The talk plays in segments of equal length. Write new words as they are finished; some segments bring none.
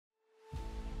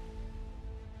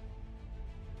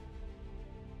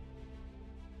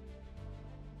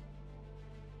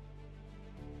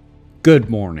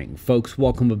Good morning, folks.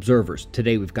 Welcome, observers.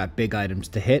 Today we've got big items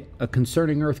to hit: a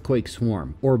concerning earthquake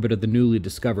swarm, orbit of the newly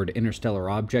discovered interstellar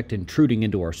object intruding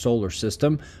into our solar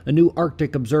system, a new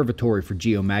Arctic observatory for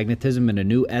geomagnetism, and a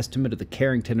new estimate of the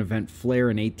Carrington event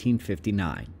flare in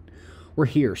 1859. We're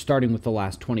here, starting with the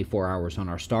last 24 hours on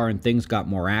our star, and things got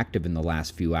more active in the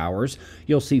last few hours.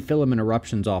 You'll see filament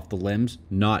eruptions off the limbs,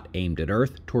 not aimed at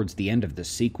Earth, towards the end of this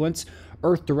sequence.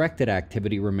 Earth-directed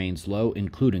activity remains low,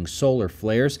 including solar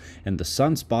flares, and the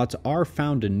sunspots are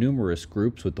found in numerous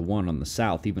groups, with the one on the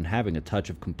south even having a touch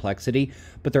of complexity,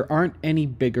 but there aren't any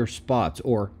bigger spots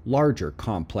or larger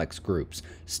complex groups.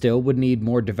 Still would need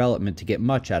more development to get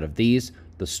much out of these.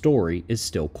 The story is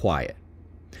still quiet.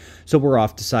 So we're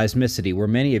off to seismicity, where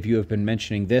many of you have been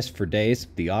mentioning this for days,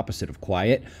 the opposite of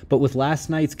quiet. But with last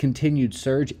night's continued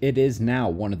surge, it is now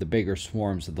one of the bigger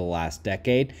swarms of the last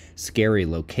decade. Scary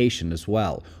location as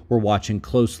well. We're watching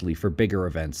closely for bigger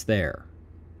events there.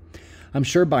 I'm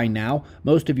sure by now,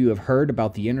 most of you have heard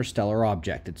about the interstellar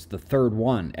object. It's the third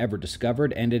one ever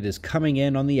discovered, and it is coming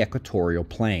in on the equatorial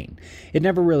plane. It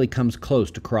never really comes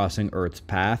close to crossing Earth's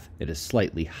path. It is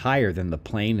slightly higher than the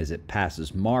plane as it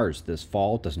passes Mars this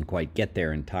fall. It doesn't quite get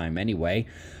there in time anyway.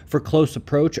 For close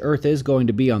approach, Earth is going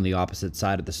to be on the opposite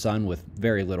side of the sun with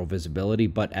very little visibility,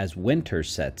 but as winter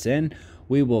sets in,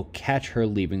 we will catch her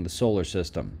leaving the solar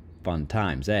system. Fun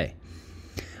times, eh?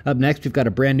 Up next, we've got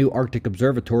a brand new Arctic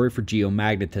observatory for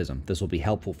geomagnetism. This will be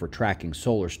helpful for tracking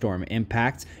solar storm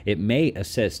impacts. It may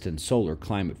assist in solar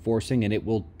climate forcing, and it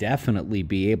will definitely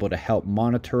be able to help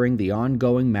monitoring the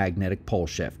ongoing magnetic pole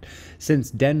shift. Since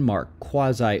Denmark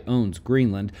quasi-owns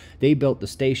Greenland, they built the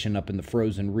station up in the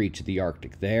frozen reach of the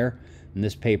Arctic there. And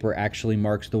this paper actually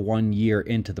marks the 1 year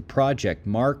into the project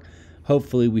mark.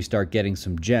 Hopefully we start getting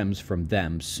some gems from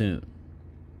them soon.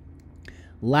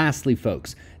 Lastly,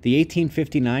 folks, the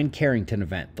 1859 Carrington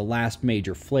event, the last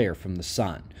major flare from the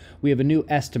sun. We have a new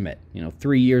estimate.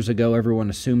 3 years ago, everyone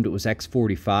assumed it was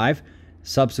X45.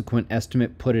 Subsequent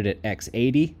estimate put it at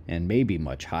X80 and maybe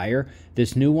much higher.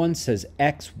 This new one says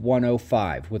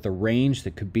X105 with a range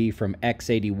that could be from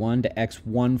X81 to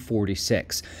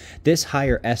X146. This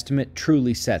higher estimate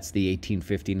truly sets the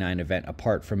 1859 event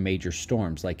apart from major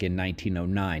storms like in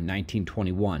 1909,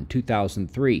 1921,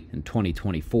 2003, and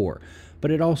 2024. But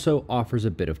it also offers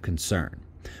a bit of concern.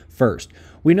 First,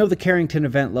 we know the Carrington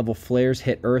event level flares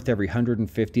hit Earth every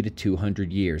 150 to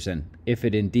 200 years, and if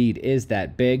it indeed is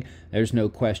that big, there's no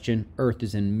question Earth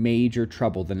is in major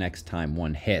trouble the next time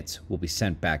one hits. We'll be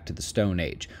sent back to the Stone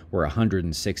Age. We're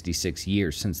 166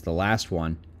 years since the last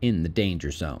one, in the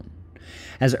danger zone.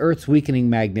 As Earth's weakening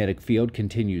magnetic field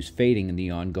continues fading in the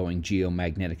ongoing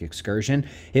geomagnetic excursion,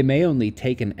 it may only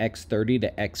take an X30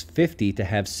 to X50 to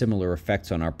have similar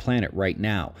effects on our planet right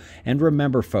now. And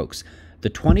remember, folks, the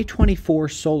 2024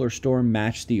 solar storm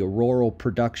matched the auroral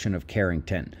production of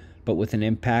Carrington, but with an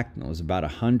impact that was about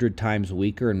 100 times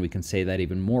weaker, and we can say that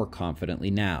even more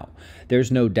confidently now.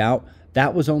 There's no doubt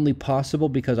that was only possible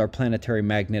because our planetary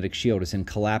magnetic shield is in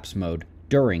collapse mode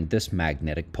during this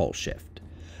magnetic pole shift.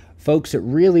 Folks, it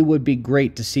really would be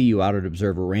great to see you out at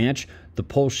Observer Ranch. The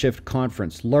Pole Shift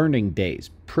Conference Learning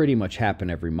Days pretty much happen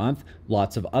every month.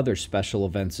 Lots of other special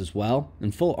events as well.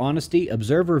 In full honesty,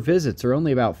 observer visits are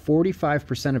only about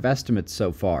 45% of estimates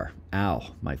so far.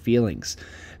 Ow, my feelings.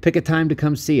 Pick a time to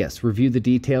come see us, review the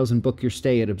details, and book your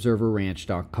stay at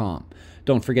observerranch.com.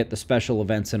 Don't forget the special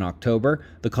events in October,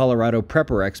 the Colorado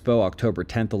Prepper Expo October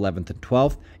 10th, 11th, and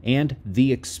 12th, and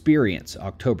The Experience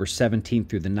October 17th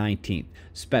through the 19th.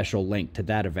 Special link to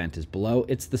that event is below.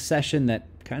 It's the session that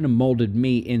kind of molded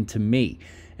me into me,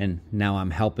 and now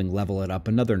I'm helping level it up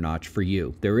another notch for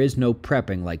you. There is no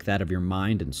prepping like that of your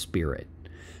mind and spirit.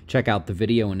 Check out the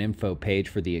video and info page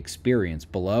for The Experience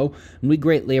below, and we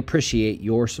greatly appreciate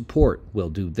your support. We'll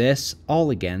do this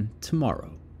all again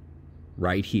tomorrow.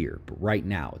 Right here, but right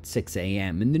now at 6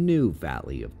 a.m. in the new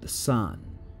Valley of the Sun.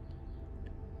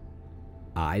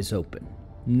 Eyes open,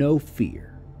 no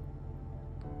fear.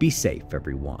 Be safe,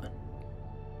 everyone.